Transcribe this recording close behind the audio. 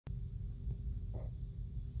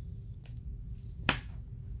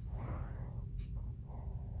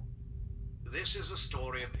This is the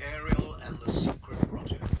story of Ariel and the Secret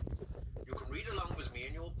Grotto. You can read along with me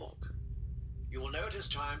in your book. You will know it is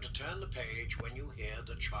time to turn the page when you hear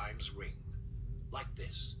the chimes ring. Like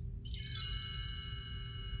this.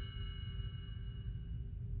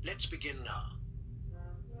 Let's begin now.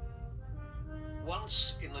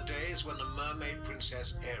 Once, in the days when the mermaid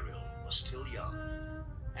princess Ariel was still young,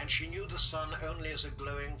 and she knew the sun only as a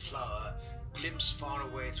glowing flower glimpsed far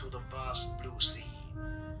away through the vast blue sea,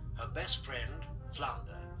 her best friend,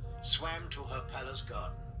 Flounder, swam to her palace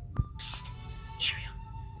garden. Psst! Ariel,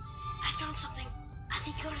 I found something I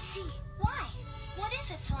think you ought to see. Why? What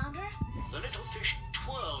is it, Flounder? The little fish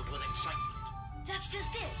twirled with excitement. That's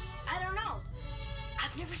just it. I don't know.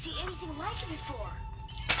 I've never seen anything like it before.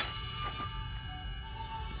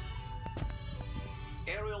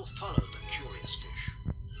 Ariel followed the curious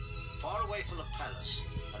fish. Far away from the palace,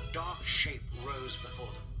 a dark shape rose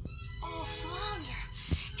before them. Oh, Flounder,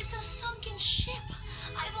 it's a sunken ship.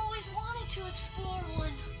 I've always wanted to explore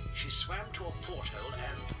one. She swam to a porthole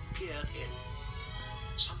and peered in.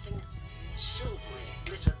 Something silvery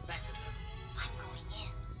glittered back at her. I'm going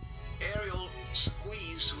in. Ariel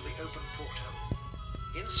squeezed through the open porthole.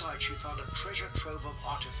 Inside she found a treasure trove of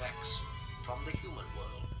artifacts from the human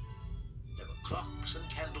world. There were clocks and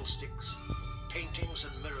candlesticks, paintings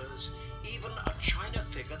and mirrors, even a china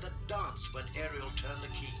figure that danced when Ariel turned the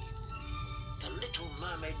key. The Little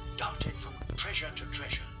Mermaid darted from treasure to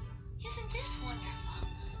treasure. Isn't this wonderful?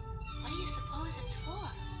 What do you suppose it's for?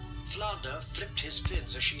 Flounder flipped his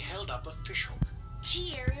fins as she held up a fishhook.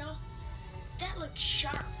 Gee, Ariel, that looks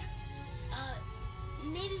sharp.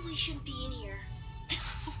 Maybe we shouldn't be in here.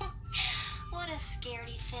 What a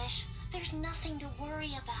scaredy fish. There's nothing to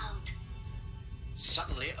worry about.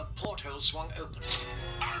 Suddenly, a porthole swung open.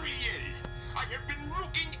 Ariel, I have been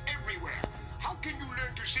looking everywhere. How can you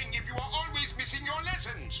learn to sing if you are always missing your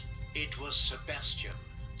lessons? It was Sebastian,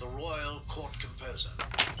 the royal court composer.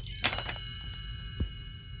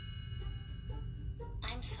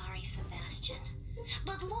 I'm sorry, Sebastian.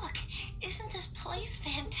 But look, isn't this place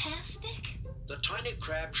fantastic? The tiny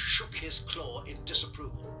crab shook his claw in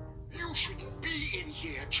disapproval. You shouldn't be in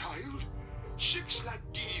here, child. Ships like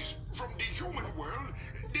these from the human world,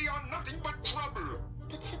 they are nothing but trouble.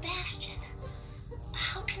 But Sebastian,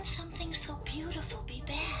 how can something so beautiful be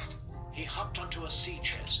bad? He hopped onto a sea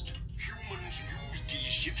chest. Humans use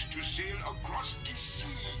these ships to sail across the sea.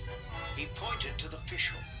 He pointed to the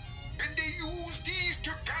fishhook. And they use these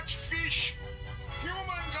to catch fish.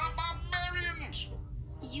 Humans are barbarians.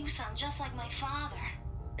 You sound just like my father.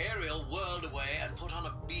 Ariel whirled away and put on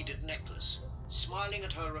a beaded necklace, smiling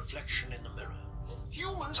at her reflection in the mirror.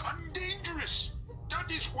 Humans are dangerous. That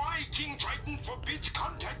is why King Triton forbids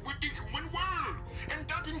contact with the human world. And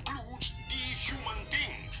that includes these human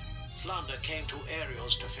things. Flounder came to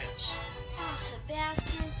Ariel's defense. Oh,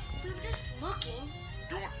 Sebastian, we were just looking.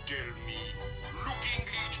 Don't tell me. Looking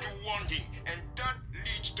leads to wanting, and that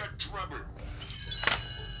leads to trouble.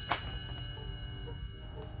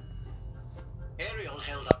 Ariel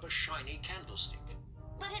held up a shiny candlestick.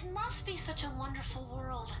 But it must be such a wonderful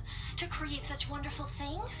world to create such wonderful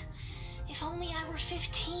things. If only I were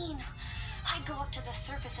 15, I'd go up to the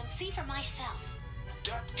surface and see for myself.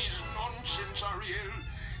 That is nonsense, Ariel.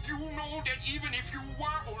 You know that even if you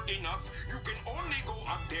were old enough, you can only go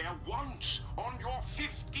up there once on your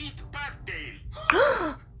 50th birthday.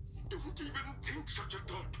 Don't even think such a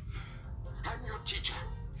thought. I'm your teacher.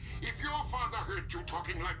 If your father heard you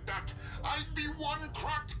talking like that, I'd be one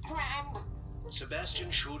cracked crab.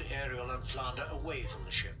 Sebastian shooed Ariel and Flounder away from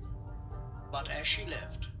the ship. But as she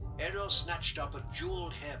left, Ariel snatched up a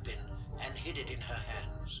jeweled hairpin and hid it in her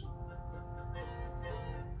hands.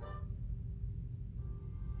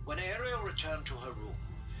 When Ariel returned to her room,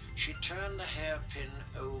 she turned the hairpin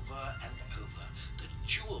over and over. The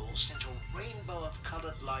jewel sent a rainbow of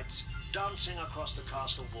colored lights dancing across the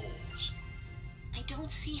castle walls. I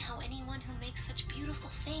don't see how anyone who makes such beautiful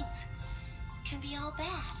things can be all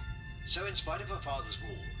bad. So in spite of her father's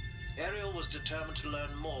rule, Ariel was determined to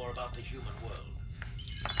learn more about the human world.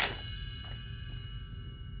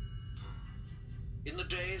 In the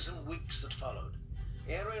days and weeks that followed,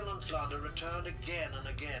 Ariel and Flounder returned again and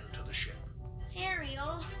again to the ship.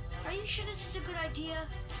 Ariel, are you sure this is a good idea?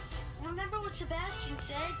 Remember what Sebastian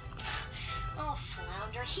said? Oh,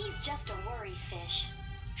 Flounder, he's just a worry fish.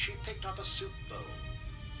 She picked up a soup bowl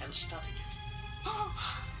and studied it. Oh,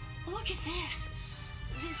 look at this.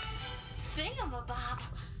 This thingamabob.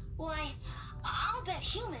 Why, I'll bet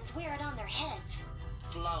humans wear it on their heads.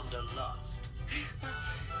 Flounder laughed.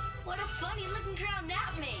 What a funny looking crown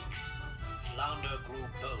that makes. Flounder grew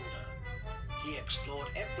bolder. He explored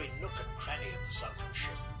every nook and cranny of the sunken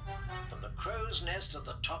ship, from the crow's nest at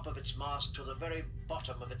the top of its mast to the very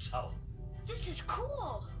bottom of its hull. This is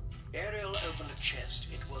cool. Ariel opened a chest.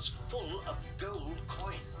 It was full of gold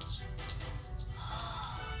coins.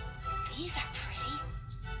 Oh, these are pretty.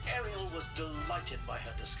 Ariel was delighted by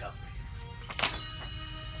her discovery.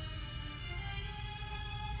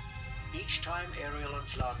 Each time Ariel and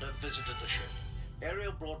Flounder visited the ship,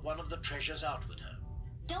 Ariel brought one of the treasures out with her.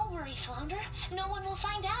 Don't worry, Flounder. No one will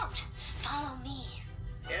find out. Follow me.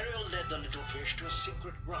 Ariel led the little fish to a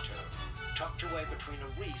secret grotto, tucked away between a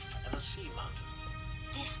reef and a sea mountain.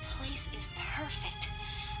 This place is perfect.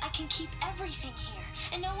 I can keep everything here,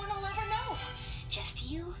 and no one will ever know. Just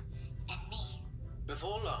you and me.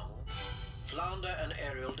 Before long, Flounder and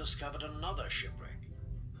Ariel discovered another shipwreck,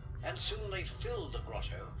 and soon they filled the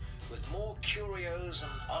grotto with more curios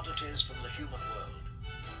and oddities from the human world.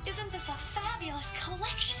 Isn't this a fabulous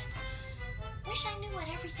collection? Wish I knew what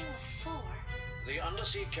everything was for. The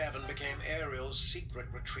undersea cavern became Ariel's secret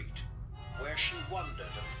retreat, where she wondered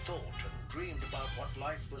and thought and dreamed about what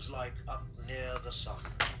life was like up near the sun.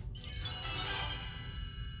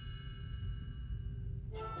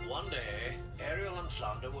 One day, Ariel and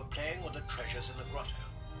Flounder were playing with the treasures in the grotto.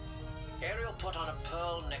 Ariel put on a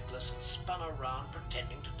pearl necklace and spun around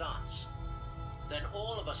pretending to dance. Then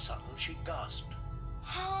all of a sudden she gasped.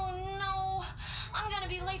 Oh no! I'm gonna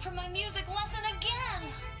be late for my music lesson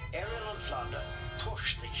again! Ariel and Flounder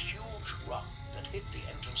pushed the huge rock that hid the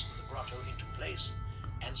entrance to the grotto into place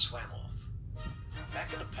and swam off.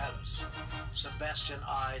 Back at the palace, Sebastian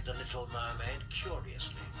eyed the Little Mermaid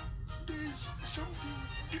curiously. There's something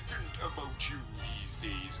different about you these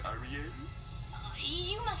days, Ariel.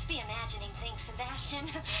 You must be imagining things, Sebastian.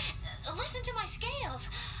 Listen to my scales.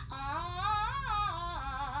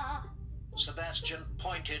 Ah! Sebastian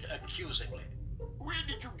pointed accusingly. Where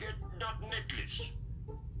did you get that necklace?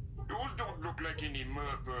 Those don't look like any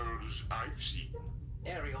merpearls I've seen.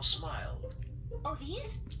 Ariel smiled. Oh,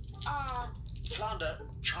 these? Flounder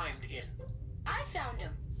chimed in. I found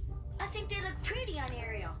them. I think they look pretty on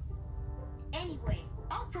Ariel. Anyway,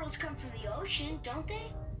 all pearls come from the ocean, don't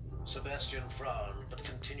they? Sebastian frowned, but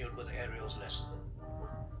continued with Ariel's lesson.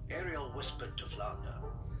 Ariel whispered to Flounder.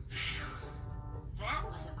 That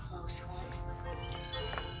was a close one.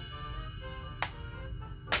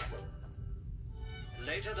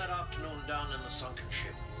 Later that afternoon, down in the sunken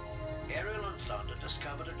ship, Ariel and Flounder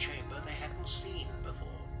discovered a chamber they hadn't seen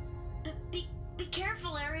before. Be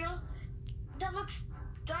careful, Ariel. That looks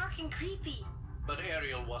dark and creepy. But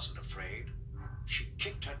Ariel wasn't afraid. She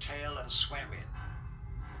kicked her tail and swam in.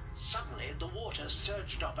 Suddenly, the water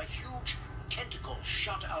surged up. A huge tentacle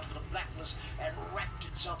shot out of the blackness and wrapped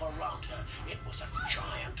itself around her. It was a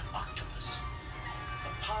giant octopus. The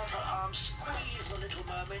powerful arm squeezed the Little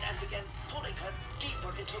Mermaid and began pulling her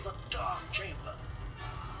deeper into the dark chamber.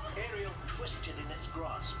 Ariel twisted in its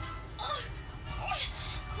grasp.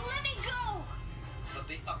 Let me go! But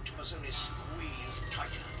the octopus only squeezed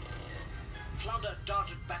tighter. Flounder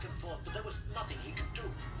darted back and forth, but there was nothing he could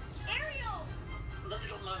do. Ariel! The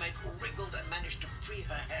Little Mermaid wriggled and managed to free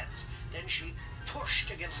her hands. Then she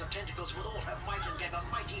pushed against the tentacles with all her might and gave a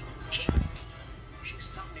mighty kick. She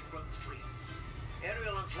suddenly broke free.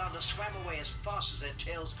 Ariel and Flounder swam away as fast as their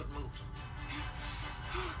tails could move.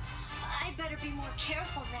 I better be more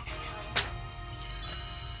careful next time.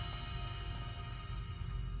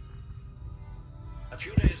 A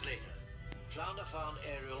few days later, Flounder found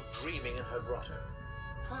Ariel dreaming in her grotto.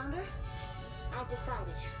 Flounder, I've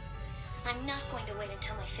decided. I'm not going to wait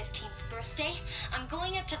until my 15th birthday. I'm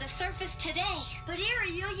going up to the surface today. But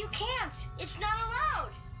Ariel, you can't. It's not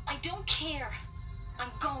allowed. I don't care.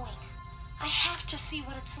 I'm going. I have to see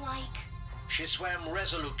what it's like. She swam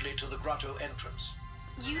resolutely to the grotto entrance.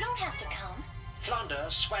 You don't have to come. Flounder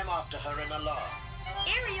swam after her in alarm.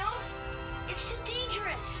 Ariel, it's too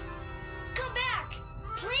dangerous. Come back,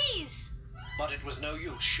 please. But it was no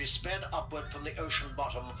use. She sped upward from the ocean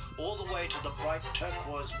bottom all the way to the bright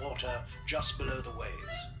turquoise water just below the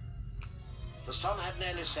waves. The sun had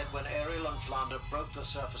nearly set when Ariel and Flounder broke the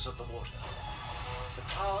surface of the water. The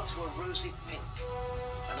clouds were rosy pink,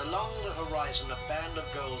 and along the horizon a band of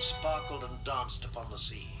gold sparkled and danced upon the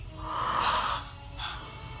sea.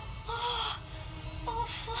 Oh,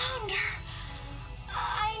 Flounder!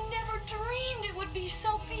 I never dreamed it would be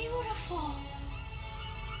so beautiful.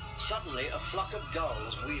 Suddenly, a flock of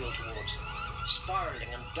gulls wheeled towards them,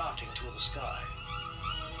 spiraling and darting toward the sky.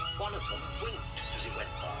 One of them winked as he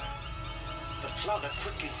went by, but Flounder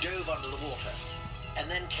quickly dove under the water and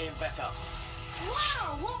then came back up.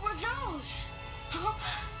 Wow, what were those?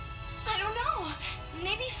 I don't know.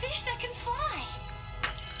 Maybe fish that can fly.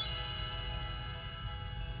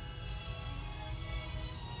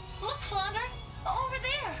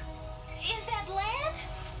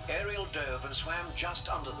 and swam just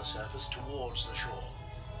under the surface towards the shore.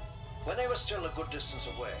 When they were still a good distance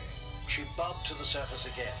away, she bobbed to the surface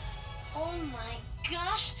again. Oh my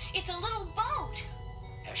gosh, it's a little boat!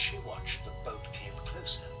 As she watched, the boat came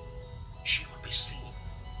closer. She would be seen.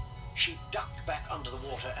 She ducked back under the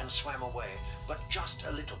water and swam away, but just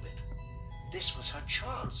a little bit. This was her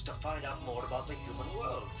chance to find out more about the human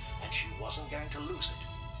world, and she wasn't going to lose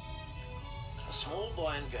it. A small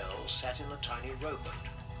boy and girl sat in the tiny rowboat,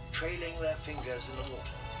 trailing their fingers in the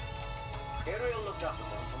water. Ariel looked up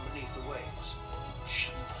at them from beneath the waves.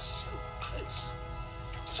 She was so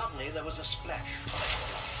close. Suddenly there was a splash.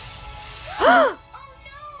 Oh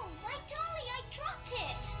no! My dolly! I dropped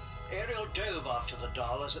it! Ariel dove after the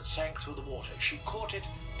doll as it sank through the water. She caught it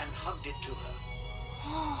and hugged it to her.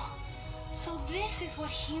 Oh, so this is what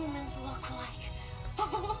humans look like.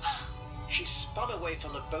 She spun away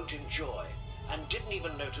from the boat in joy and didn't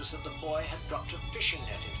even notice that the boy had dropped a fishing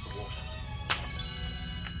net into the water.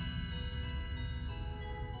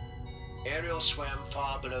 Ariel swam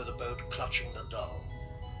far below the boat, clutching the doll.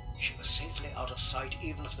 She was safely out of sight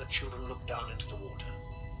even if the children looked down into the water.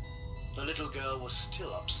 The little girl was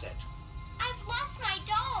still upset. I've lost my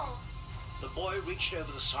doll. The boy reached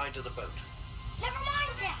over the side of the boat. Never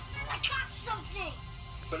mind that. I got something.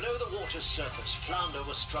 Below the water's surface, Flounder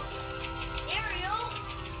was struggling. Ariel!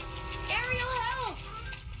 Ariel, help!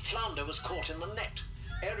 Flounder was caught in the net.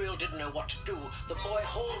 Ariel didn't know what to do. The boy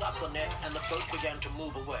hauled up the net and the boat began to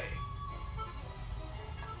move away.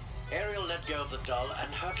 Ariel let go of the doll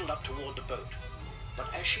and hurtled up toward the boat.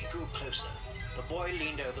 But as she drew closer, the boy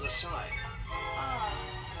leaned over the side. Oh,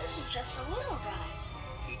 this is just a little guy.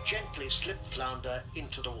 He gently slipped Flounder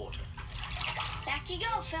into the water. Back you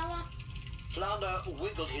go, fella. Flounder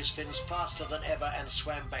wiggled his fins faster than ever and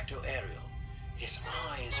swam back to Ariel. His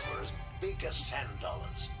eyes were as big as sand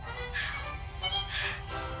dollars.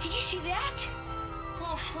 Did you see that?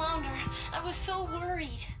 Oh, Flounder, I was so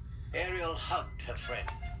worried. Ariel hugged her friend.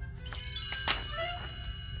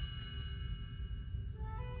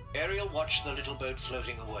 Ariel watched the little boat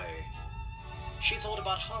floating away. She thought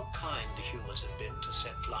about how kind the humans had been to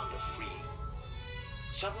set Flounder free.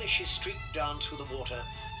 Suddenly she streaked down through the water,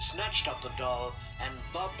 snatched up the doll, and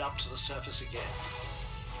bobbed up to the surface again.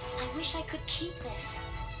 I wish I could keep this,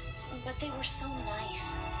 but they were so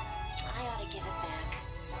nice. I ought to give it back.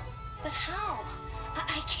 But how?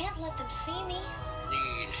 I can't let them see me.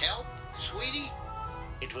 Need help, sweetie?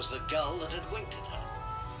 It was the gull that had winked at her.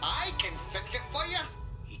 I can fix it for you.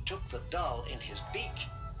 He took the doll in his beak,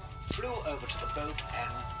 flew over to the boat,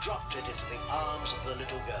 and dropped it into the arms of the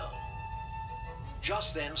little girl.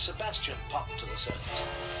 Just then, Sebastian popped to the surface.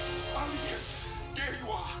 Ariel, there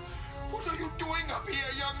you are. What are you doing up here,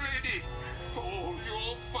 young lady? Oh,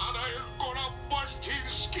 your father is gonna bust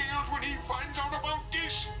his skills when he finds out about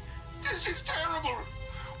this. This is terrible.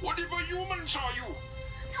 What if a human saw you?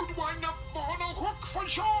 You'd wind up on a hook for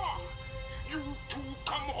sure. You two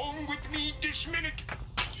come home with me this minute.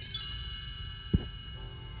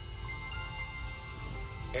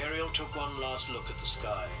 Ariel took one last look at the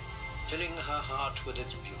sky, filling her heart with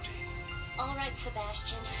its beauty. All right,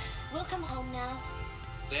 Sebastian. We'll come home now.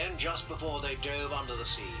 Then, just before they dove under the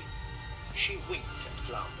sea, she winked at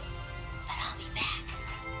Flounder. But I'll be back.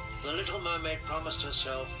 The Little Mermaid promised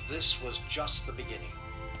herself this was just the beginning.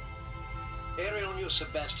 Ariel knew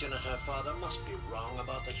Sebastian and her father must be wrong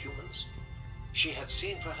about the humans. She had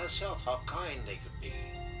seen for herself how kind they could be.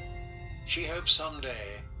 She hoped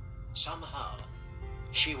someday, somehow,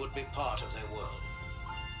 she would be part of their world.